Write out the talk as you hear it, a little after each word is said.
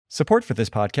Support for this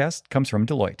podcast comes from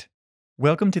Deloitte.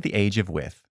 Welcome to the age of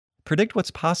with. Predict what's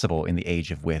possible in the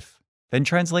age of with, then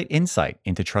translate insight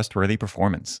into trustworthy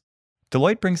performance.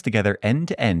 Deloitte brings together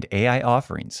end-to-end AI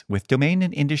offerings with domain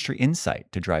and industry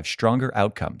insight to drive stronger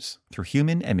outcomes through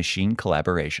human and machine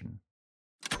collaboration.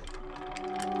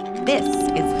 This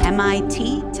is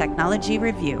MIT Technology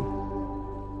Review.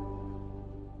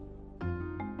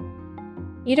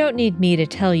 You don't need me to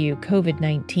tell you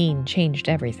COVID-19 changed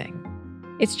everything.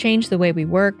 It's changed the way we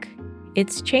work.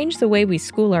 It's changed the way we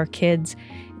school our kids.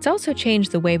 It's also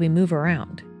changed the way we move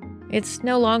around. It's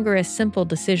no longer a simple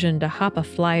decision to hop a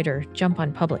flight or jump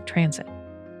on public transit.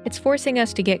 It's forcing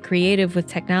us to get creative with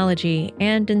technology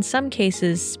and, in some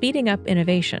cases, speeding up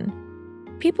innovation.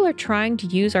 People are trying to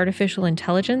use artificial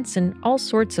intelligence in all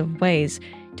sorts of ways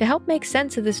to help make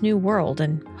sense of this new world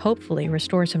and hopefully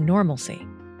restore some normalcy.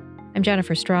 I'm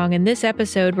Jennifer Strong, and this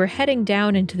episode we're heading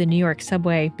down into the New York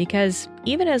subway because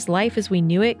even as life as we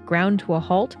knew it ground to a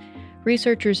halt,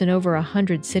 researchers in over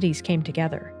 100 cities came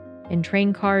together. In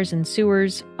train cars and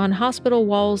sewers, on hospital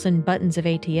walls and buttons of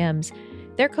ATMs,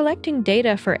 they're collecting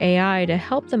data for AI to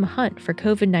help them hunt for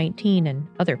COVID-19 and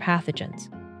other pathogens.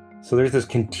 So there's this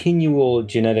continual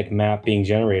genetic map being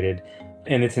generated,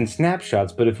 and it's in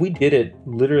snapshots, but if we did it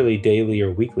literally daily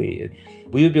or weekly,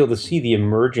 we would be able to see the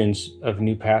emergence of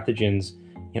new pathogens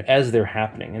as they're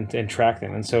happening and track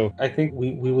them. And so I think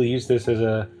we will use this as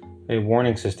a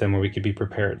warning system where we could be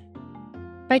prepared.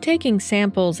 By taking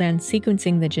samples and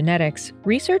sequencing the genetics,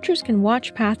 researchers can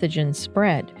watch pathogens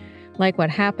spread, like what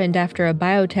happened after a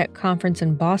biotech conference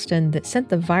in Boston that sent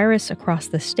the virus across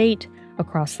the state,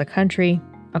 across the country,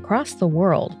 across the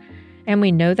world. And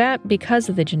we know that because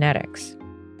of the genetics.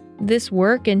 This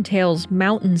work entails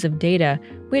mountains of data,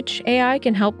 which AI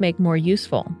can help make more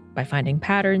useful by finding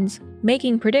patterns,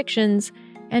 making predictions,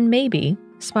 and maybe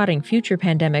spotting future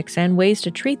pandemics and ways to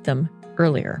treat them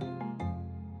earlier.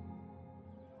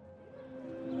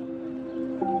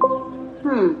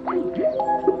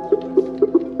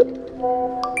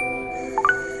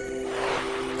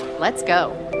 Let's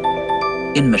go.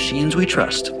 In Machines We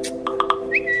Trust.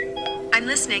 I'm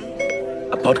listening.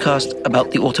 A podcast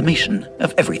about the automation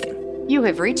of everything. You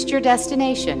have reached your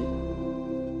destination.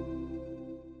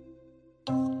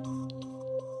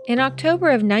 In October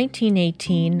of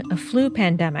 1918, a flu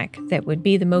pandemic that would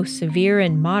be the most severe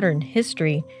in modern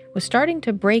history was starting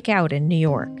to break out in New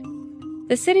York.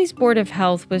 The city's Board of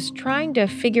Health was trying to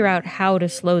figure out how to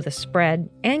slow the spread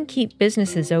and keep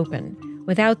businesses open.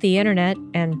 Without the internet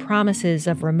and promises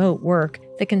of remote work,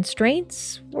 the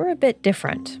constraints were a bit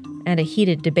different, and a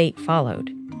heated debate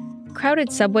followed.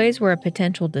 Crowded subways were a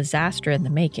potential disaster in the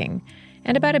making,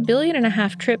 and about 1.5 billion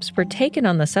trips were taken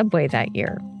on the subway that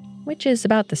year, which is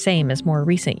about the same as more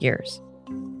recent years.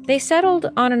 They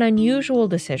settled on an unusual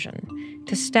decision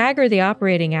to stagger the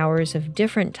operating hours of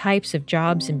different types of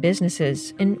jobs and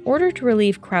businesses in order to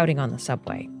relieve crowding on the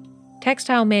subway.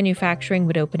 Textile manufacturing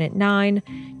would open at 9,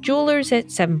 jewelers at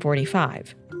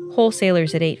 7:45,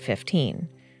 wholesalers at 8:15.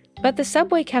 But the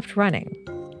subway kept running.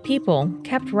 People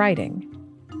kept riding.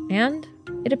 And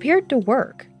it appeared to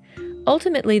work.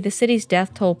 Ultimately, the city's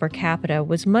death toll per capita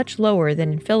was much lower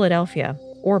than in Philadelphia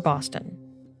or Boston.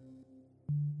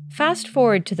 Fast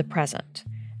forward to the present.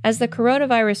 As the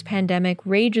coronavirus pandemic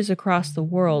rages across the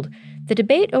world, the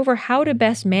debate over how to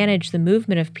best manage the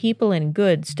movement of people and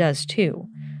goods does too,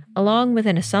 along with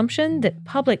an assumption that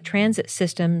public transit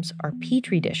systems are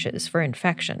petri dishes for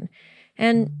infection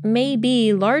and may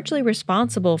be largely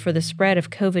responsible for the spread of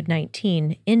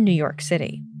COVID-19 in New York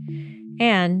City.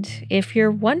 And if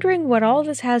you're wondering what all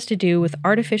this has to do with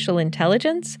artificial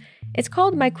intelligence, it's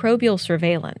called microbial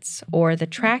surveillance, or the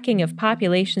tracking of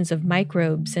populations of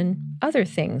microbes and other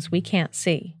things we can't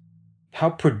see. How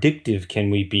predictive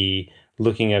can we be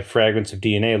looking at fragments of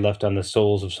DNA left on the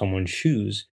soles of someone's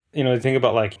shoes? Think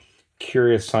about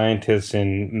curious scientists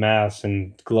in masks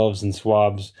and gloves and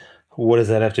swabs. What does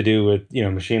that have to do with,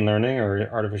 machine learning or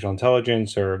artificial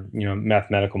intelligence or,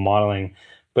 mathematical modeling?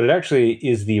 But it actually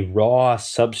is the raw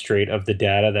substrate of the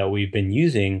data that we've been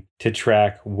using to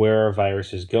track where a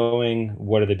virus is going,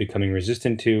 what are they becoming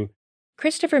resistant to.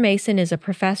 Christopher Mason is a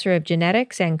professor of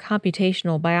genetics and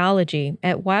computational biology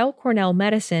at Weill Cornell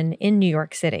Medicine in New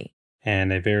York City.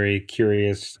 And a very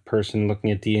curious person looking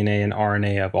at DNA and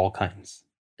RNA of all kinds.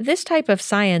 This type of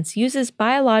science uses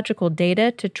biological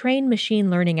data to train machine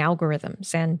learning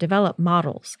algorithms and develop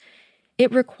models.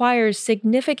 It requires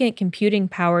significant computing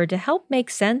power to help make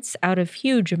sense out of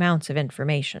huge amounts of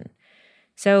information.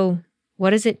 So,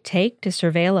 what does it take to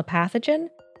surveil a pathogen?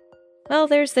 Well,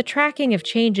 there's the tracking of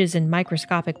changes in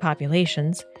microscopic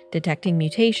populations, detecting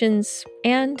mutations,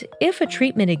 and if a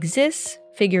treatment exists,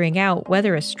 figuring out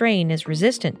whether a strain is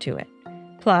resistant to it,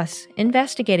 plus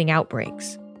investigating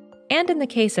outbreaks. And in the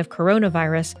case of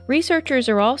coronavirus, researchers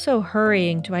are also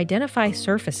hurrying to identify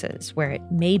surfaces where it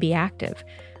may be active,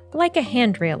 like a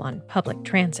handrail on public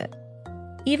transit.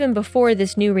 Even before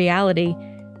this new reality,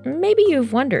 maybe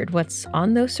you've wondered what's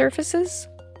on those surfaces?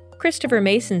 Christopher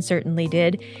Mason certainly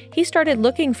did. He started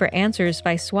looking for answers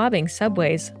by swabbing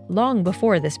subways long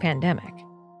before this pandemic.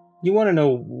 You want to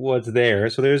know what's there.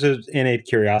 So there's an innate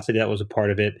curiosity that was a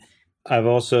part of it. I've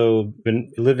also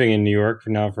been living in New York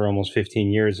for almost 15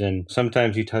 years, and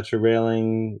sometimes you touch a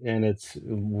railing and it's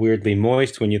weirdly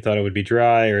moist when you thought it would be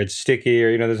dry, or it's sticky,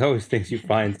 or, there's always things you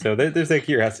find. So there's that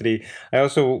curiosity. I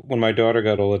also, when my daughter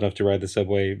got old enough to ride the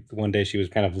subway, one day she was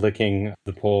kind of licking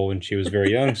the pole when she was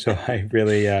very young. So I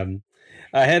really, I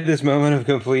had this moment of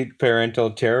complete parental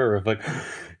terror of like,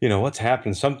 what's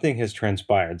happened? Something has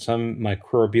transpired. Some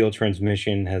microbial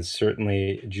transmission has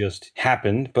certainly just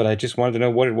happened, but I just wanted to know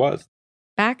what it was.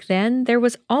 Back then, there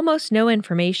was almost no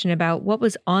information about what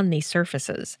was on these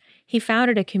surfaces. He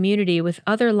founded a community with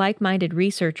other like-minded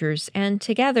researchers, and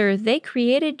together they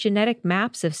created genetic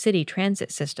maps of city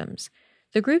transit systems.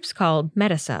 The group's called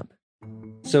Metasub.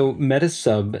 So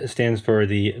Metasub stands for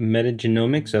the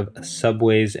metagenomics of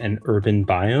subways and urban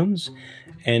biomes.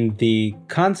 And the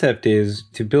concept is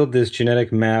to build this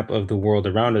genetic map of the world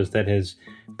around us that has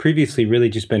previously really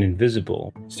just been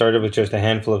invisible. Started with just a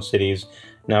handful of cities.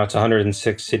 Now it's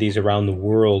 106 cities around the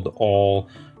world, all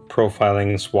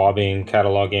profiling, swabbing,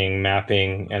 cataloging,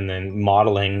 mapping, and then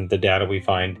modeling the data we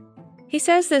find. He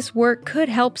says this work could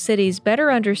help cities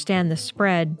better understand the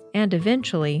spread and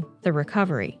eventually the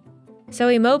recovery. So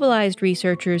he mobilized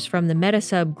researchers from the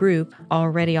Metasub group,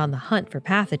 already on the hunt for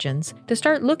pathogens, to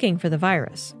start looking for the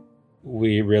virus.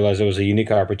 We realized it was a unique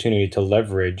opportunity to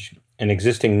leverage an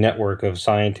existing network of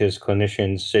scientists,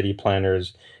 clinicians, city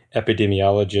planners,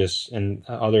 epidemiologists, and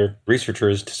other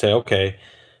researchers to say, okay,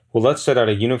 well, let's set out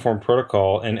a uniform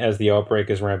protocol, and as the outbreak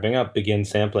is ramping up, begin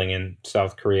sampling in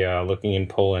South Korea, looking in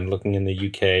Poland, looking in the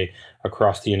UK,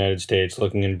 across the United States,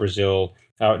 looking in Brazil,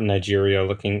 out in Nigeria,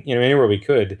 looking, anywhere we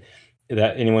could,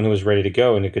 that anyone who was ready to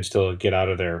go and who could still get out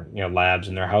of their labs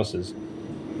and their houses.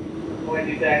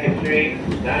 22nd Street,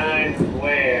 Times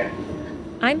Square.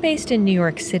 I'm based in New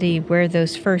York City, where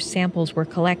those first samples were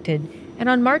collected, and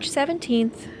on March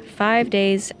 17th, 5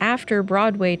 days after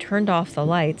Broadway turned off the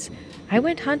lights, I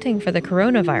went hunting for the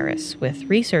coronavirus with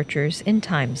researchers in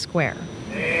Times Square.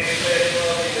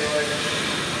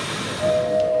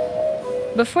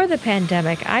 Before the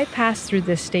pandemic, I passed through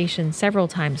this station several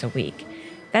times a week.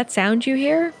 That sound you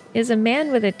hear is a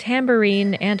man with a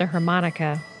tambourine and a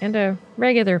harmonica, and a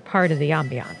regular part of the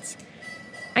ambiance.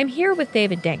 I'm here with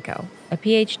David Denko, a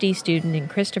PhD student in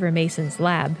Christopher Mason's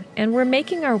lab, and we're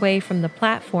making our way from the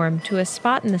platform to a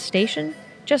spot in the station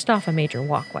just off a major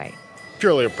walkway.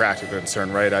 Purely a practical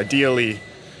concern, right? Ideally,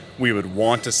 we would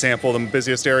want to sample the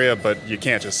busiest area, but you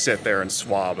can't just sit there and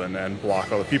swab and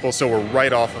block all the people. So we're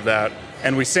right off of that.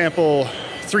 And we sample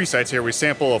 3 sites here. We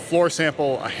sample a floor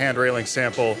sample, a hand railing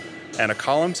sample, and a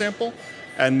column sample.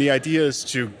 And the idea is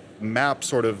to map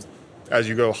sort of as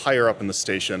you go higher up in the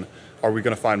station. Are we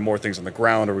going to find more things on the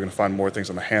ground? Are we going to find more things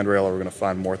on the handrail? Are we going to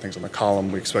find more things on the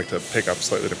column? We expect to pick up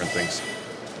slightly different things.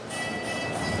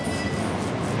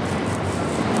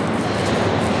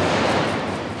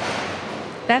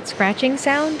 That scratching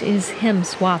sound is him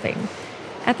swabbing.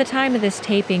 At the time of this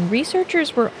taping,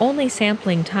 researchers were only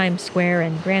sampling Times Square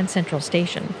and Grand Central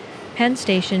Station. Penn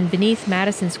Station beneath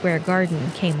Madison Square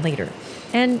Garden came later.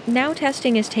 And now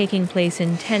testing is taking place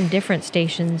in 10 different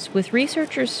stations, with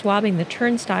researchers swabbing the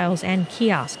turnstiles and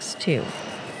kiosks, too.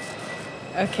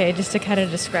 Okay, just to kind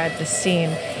of describe the scene,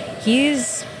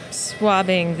 he's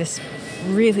swabbing this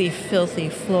really filthy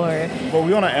floor. Well,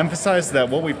 we want to emphasize that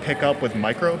what we pick up with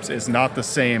microbes is not the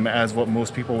same as what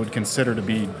most people would consider to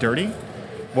be dirty.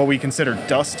 What we consider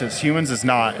dust as humans is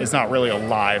not really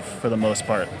alive for the most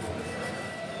part.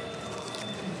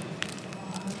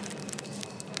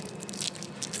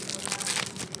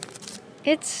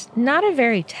 It's not a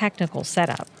very technical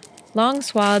setup. Long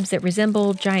swabs that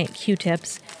resemble giant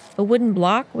Q-tips, a wooden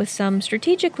block with some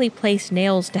strategically placed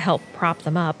nails to help prop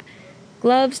them up,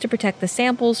 gloves to protect the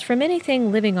samples from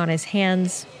anything living on his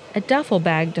hands, a duffel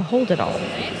bag to hold it all.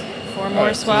 4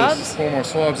 more swabs? So 4 more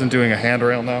swabs and doing a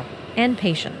handrail now. And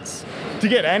patience. To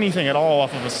get anything at all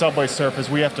off of a subway surface,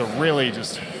 we have to really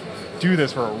just do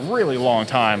this for a really long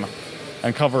time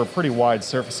and cover a pretty wide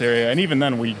surface area, and even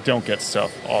then we don't get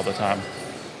stuff all the time.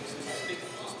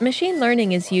 Machine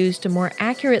learning is used to more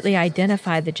accurately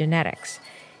identify the genetics.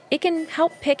 It can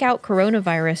help pick out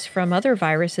coronavirus from other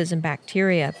viruses and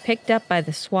bacteria picked up by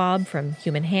the swab from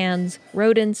human hands,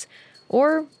 rodents,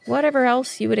 or whatever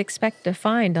else you would expect to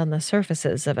find on the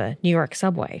surfaces of a New York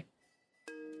subway.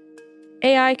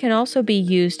 AI can also be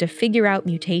used to figure out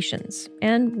mutations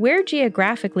and where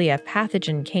geographically a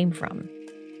pathogen came from.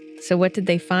 So what did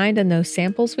they find in those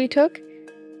samples we took?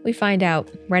 We find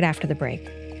out right after the break.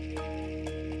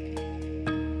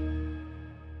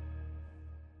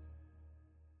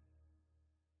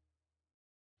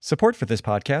 Support for this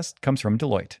podcast comes from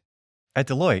Deloitte. At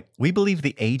Deloitte, we believe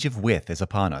the age of with is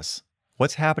upon us.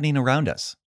 What's happening around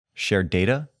us? Shared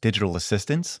data, digital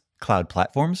assistants, cloud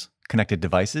platforms, connected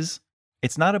devices.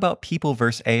 It's not about people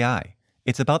versus AI.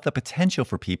 It's about the potential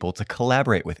for people to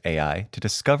collaborate with AI to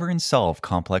discover and solve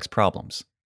complex problems.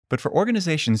 But for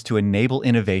organizations to enable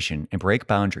innovation and break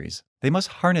boundaries, they must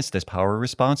harness this power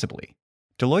responsibly.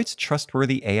 Deloitte's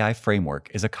Trustworthy AI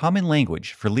Framework is a common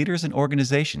language for leaders and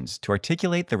organizations to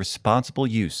articulate the responsible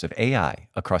use of AI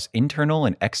across internal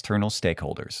and external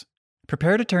stakeholders.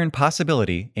 Prepare to turn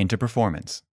possibility into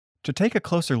performance. To take a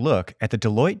closer look at the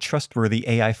Deloitte Trustworthy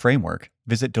AI Framework,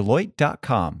 visit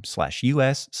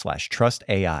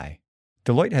deloitte.com/us/trustai.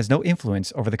 Deloitte has no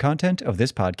influence over the content of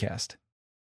this podcast.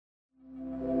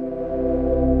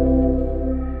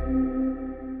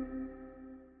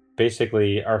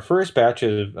 Basically, our first batch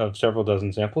of several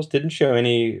dozen samples didn't show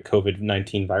any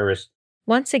COVID-19 virus.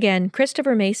 Once again,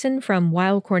 Christopher Mason from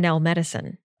Weill Cornell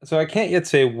Medicine. So I can't yet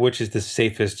say which is the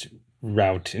safest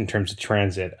route in terms of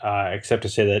transit, except to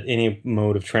say that any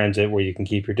mode of transit where you can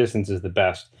keep your distance is the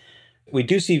best. We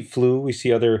do see flu. We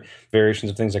see other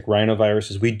variations of things like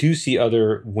rhinoviruses. We do see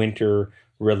other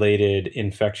winter-related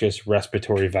infectious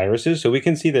respiratory viruses. So we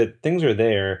can see that things are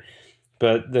there.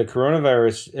 But the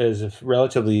coronavirus is a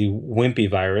relatively wimpy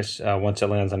virus once it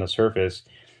lands on a surface.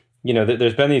 You know,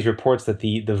 there's been these reports that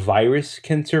the virus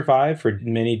can survive for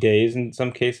many days in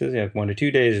some cases, 1 to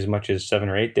 2 days, as much as 7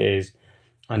 or 8 days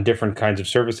on different kinds of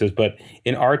surfaces. But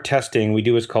in our testing, we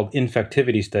do what's called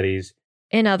infectivity studies.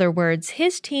 In other words,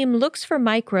 his team looks for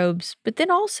microbes, but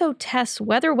then also tests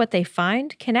whether what they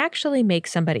find can actually make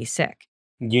somebody sick.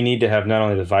 You need to have not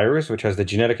only the virus, which has the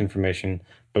genetic information,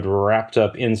 but wrapped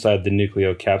up inside the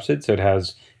nucleocapsid. So it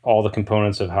has all the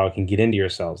components of how it can get into your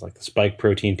cells, like the spike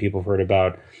protein people have heard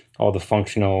about, all the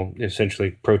functional,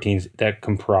 essentially, proteins that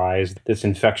comprise this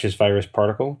infectious virus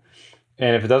particle.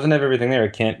 And if it doesn't have everything there,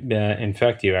 it can't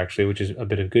infect you, actually, which is a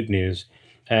bit of good news.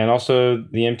 And also,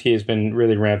 the MTA has been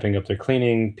really ramping up their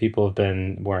cleaning. People have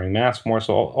been wearing masks more.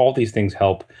 So all these things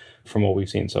help from what we've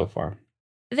seen so far.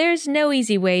 There's no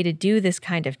easy way to do this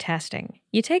kind of testing.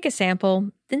 You take a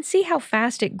sample, then see how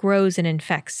fast it grows and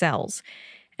infects cells.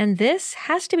 And this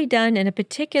has to be done in a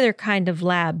particular kind of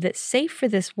lab that's safe for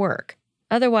this work.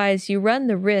 Otherwise, you run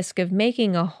the risk of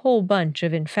making a whole bunch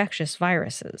of infectious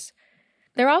viruses.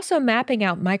 They're also mapping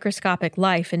out microscopic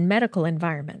life in medical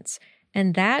environments.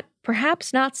 And that,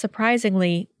 perhaps not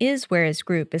surprisingly, is where his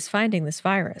group is finding this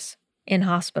virus, in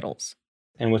hospitals.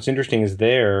 And what's interesting is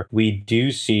there, we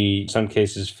do see, in some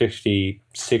cases, 50,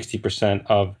 60%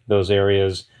 of those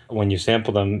areas, when you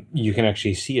sample them, you can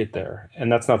actually see it there.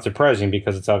 And that's not surprising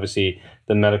because it's obviously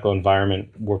the medical environment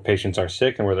where patients are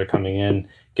sick and where they're coming in,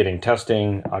 getting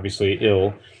testing, obviously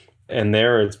ill. And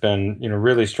there it's been,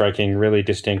 really striking, really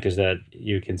distinct is that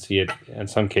you can see it, in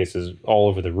some cases, all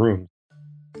over the room.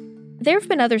 There have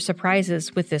been other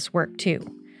surprises with this work, too.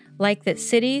 Like that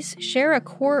cities share a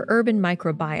core urban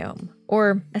microbiome,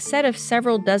 or a set of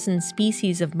several dozen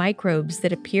species of microbes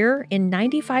that appear in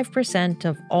 95%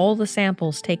 of all the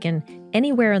samples taken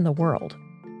anywhere in the world.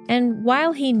 And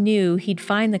while he knew he'd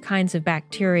find the kinds of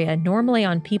bacteria normally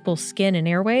on people's skin and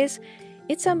airways,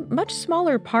 it's a much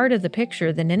smaller part of the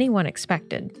picture than anyone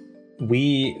expected.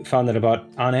 We found that about,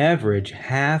 on average,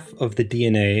 half of the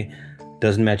DNA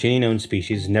doesn't match any known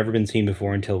species, never been seen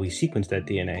before until we sequenced that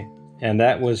DNA. And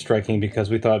that was striking because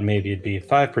we thought maybe it'd be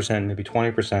 5%, maybe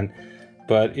 20%.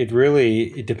 But it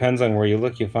depends on where you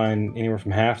look. You'll find anywhere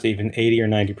from half to even 80 or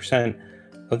 90%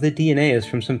 of the DNA is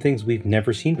from some things we've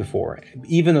never seen before.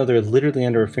 Even though they're literally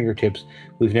under our fingertips,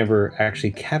 we've never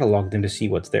actually cataloged them to see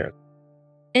what's there.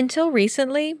 Until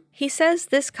recently, he says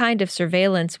this kind of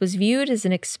surveillance was viewed as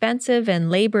an expensive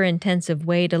and labor-intensive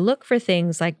way to look for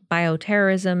things like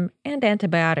bioterrorism and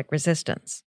antibiotic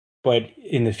resistance. But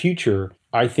in the future,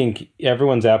 I think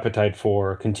everyone's appetite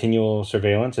for continual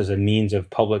surveillance as a means of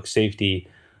public safety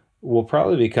will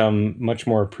probably become much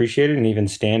more appreciated and even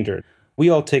standard. we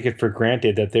all take it for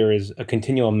granted that there is a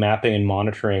continual mapping and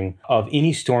monitoring of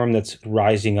any storm that's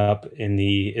rising up in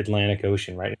the Atlantic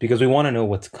Ocean, right? Because we want to know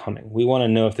what's coming. We want to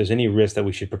know if there's any risk that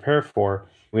we should prepare for.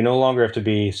 We no longer have to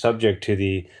be subject to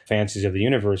the fancies of the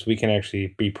universe. We can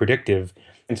actually be predictive.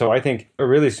 And so I think a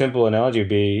really simple analogy would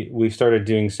be we've started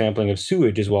doing sampling of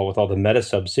sewage as well with all the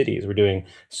meta-sub cities. We're doing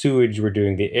sewage, we're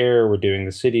doing the air, we're doing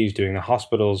the cities, doing the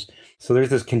hospitals. So there's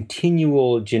this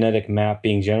continual genetic map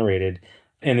being generated,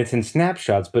 and it's in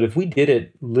snapshots. But if we did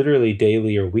it literally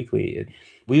daily or weekly,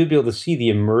 we would be able to see the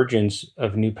emergence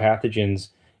of new pathogens,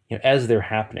 as they're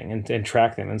happening and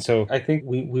track them. And so I think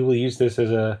we will use this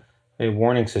as a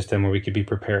warning system where we could be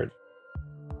prepared.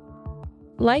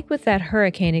 Like with that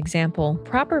hurricane example,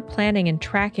 proper planning and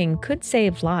tracking could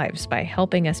save lives by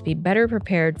helping us be better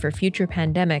prepared for future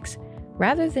pandemics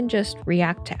rather than just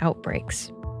react to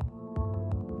outbreaks.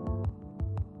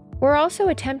 We're also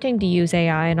attempting to use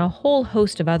AI in a whole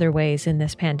host of other ways in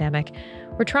this pandemic.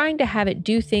 We're trying to have it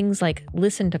do things like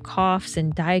listen to coughs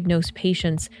and diagnose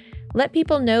patients, let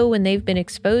people know when they've been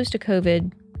exposed to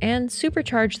COVID, and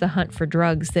supercharge the hunt for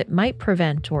drugs that might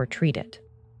prevent or treat it.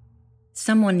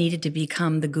 Someone needed to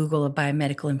become the Google of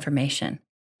biomedical information.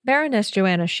 Baroness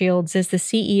Joanna Shields is the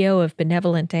CEO of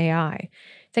Benevolent AI.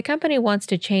 The company wants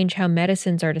to change how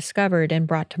medicines are discovered and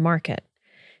brought to market.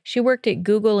 She worked at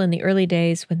Google in the early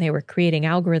days when they were creating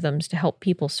algorithms to help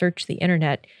people search the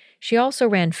internet. She also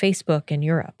ran Facebook in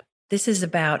Europe. This is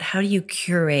about how do you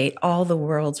curate all the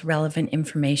world's relevant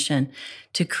information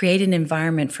to create an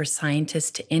environment for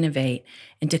scientists to innovate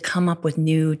and to come up with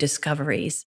new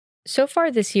discoveries. So far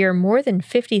this year, more than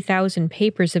 50,000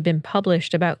 papers have been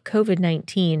published about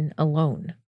COVID-19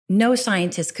 alone. No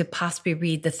scientist could possibly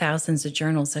read the thousands of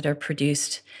journals that are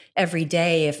produced every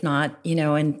day, if not,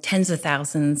 in tens of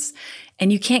thousands.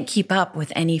 And you can't keep up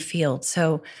with any field.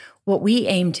 So what we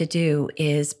aim to do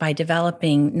is by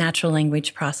developing natural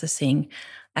language processing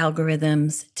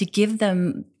algorithms to give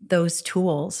them those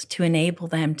tools to enable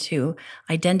them to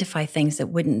identify things that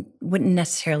wouldn't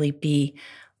necessarily be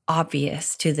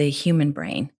obvious to the human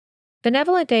brain.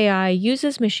 Benevolent AI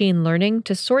uses machine learning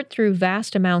to sort through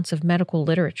vast amounts of medical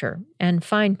literature and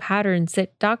find patterns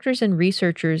that doctors and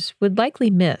researchers would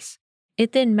likely miss.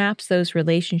 It then maps those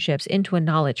relationships into a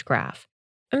knowledge graph.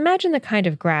 Imagine the kind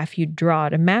of graph you'd draw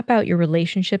to map out your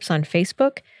relationships on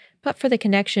Facebook, but for the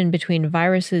connection between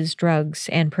viruses, drugs,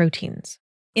 and proteins.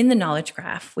 In the knowledge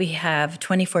graph, we have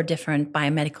 24 different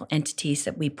biomedical entities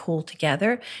that we pull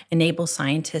together, enable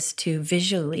scientists to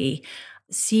visually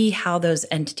see how those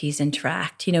entities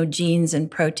interact, genes and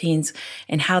proteins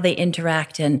and how they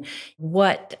interact and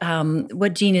what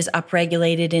gene is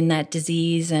upregulated in that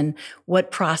disease and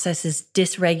what process is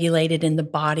dysregulated in the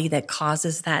body that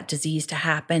causes that disease to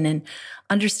happen. And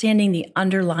understanding the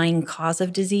underlying cause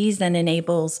of disease then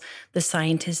enables the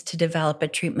scientists to develop a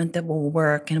treatment that will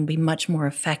work and be much more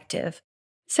effective.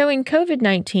 So when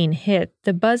COVID-19 hit,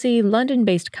 the buzzy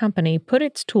London-based company put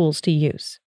its tools to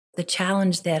use. The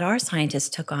challenge that our scientists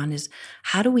took on is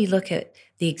how do we look at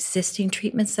the existing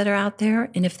treatments that are out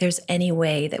there and if there's any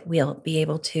way that we'll be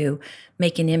able to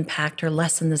make an impact or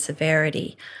lessen the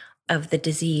severity of the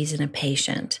disease in a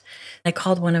patient. I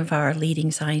called one of our leading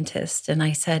scientists and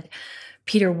I said,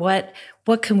 Peter, what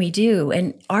can we do?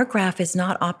 And our graph is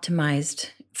not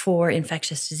optimized for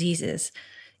infectious diseases.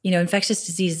 Infectious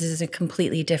diseases is a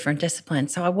completely different discipline.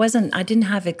 So I didn't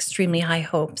have extremely high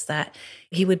hopes that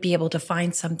he would be able to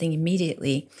find something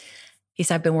immediately. He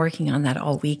said, I've been working on that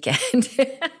all weekend.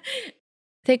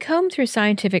 They combed through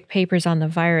scientific papers on the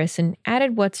virus and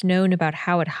added what's known about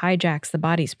how it hijacks the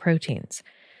body's proteins.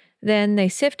 Then they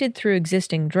sifted through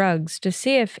existing drugs to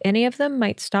see if any of them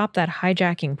might stop that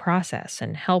hijacking process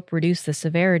and help reduce the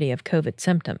severity of COVID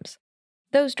symptoms.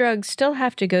 Those drugs still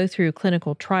have to go through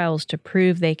clinical trials to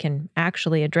prove they can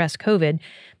actually address COVID,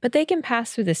 but they can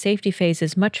pass through the safety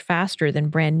phases much faster than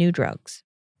brand new drugs.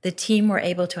 The team were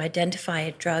able to identify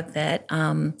a drug that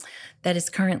is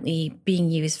currently being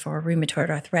used for rheumatoid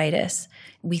arthritis.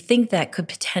 We think that could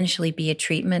potentially be a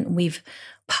treatment. We've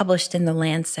published in the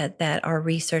Lancet that our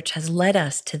research has led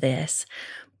us to this,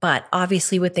 but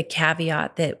obviously with the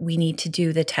caveat that we need to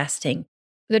do the testing.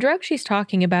 The drug she's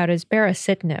talking about is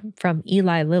baricitinib from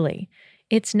Eli Lilly.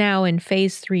 It's now in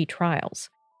phase 3 trials.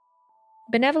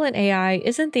 Benevolent AI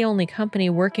isn't the only company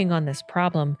working on this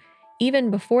problem.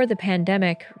 Even before the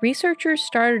pandemic, researchers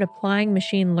started applying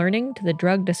machine learning to the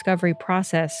drug discovery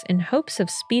process in hopes of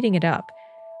speeding it up.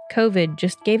 COVID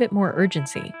just gave it more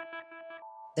urgency.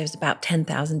 There's about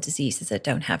 10,000 diseases that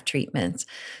don't have treatments.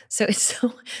 So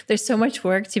there's so much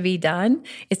work to be done.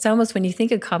 It's almost, when you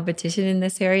think of competition in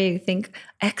this area, you think,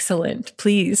 excellent,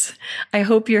 please. I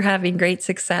hope you're having great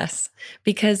success,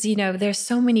 because, there's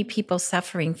so many people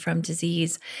suffering from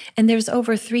disease, and there's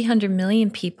over 300 million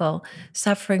people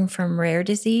suffering from rare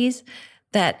disease,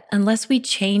 that unless we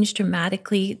change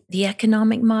dramatically the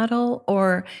economic model,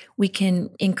 or we can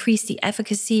increase the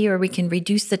efficacy, or we can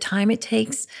reduce the time it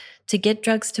takes to get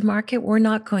drugs to market, we're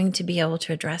not going to be able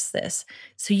to address this.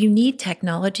 So you need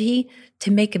technology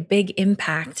to make a big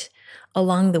impact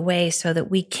along the way so that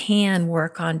we can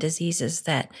work on diseases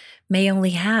that may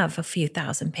only have a few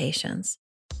thousand patients.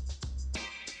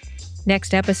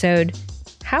 Next episode,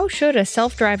 how should a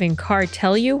self-driving car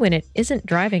tell you when it isn't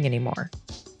driving anymore?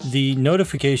 The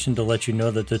notification to let you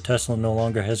know that the Tesla no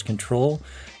longer has control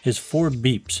is 4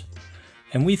 beeps.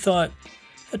 And we thought,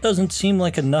 that doesn't seem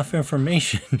like enough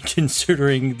information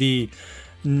considering the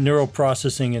neural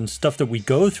processing and stuff that we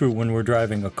go through when we're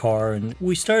driving a car. And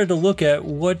we started to look at,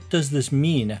 what does this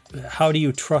mean? How do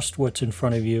you trust what's in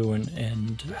front of you?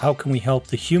 And how can we help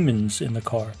the humans in the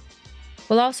car?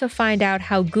 We'll also find out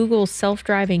how Google's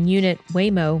self-driving unit,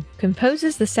 Waymo,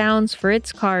 composes the sounds for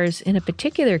its cars in a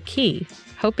particular key,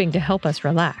 hoping to help us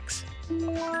relax.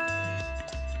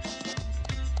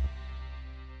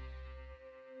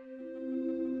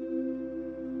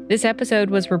 This episode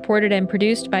was reported and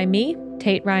produced by me,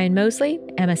 Tate Ryan Mosley,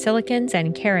 Emma Silikins,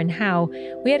 and Karen Howe.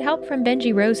 We had help from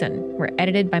Benji Rosen. We're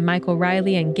edited by Michael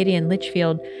Riley and Gideon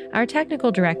Litchfield. Our technical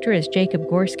director is Jacob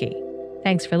Gorski.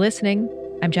 Thanks for listening.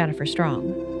 I'm Jennifer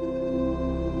Strong.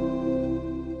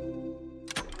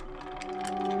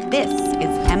 This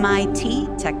is MIT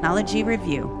Technology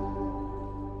Review.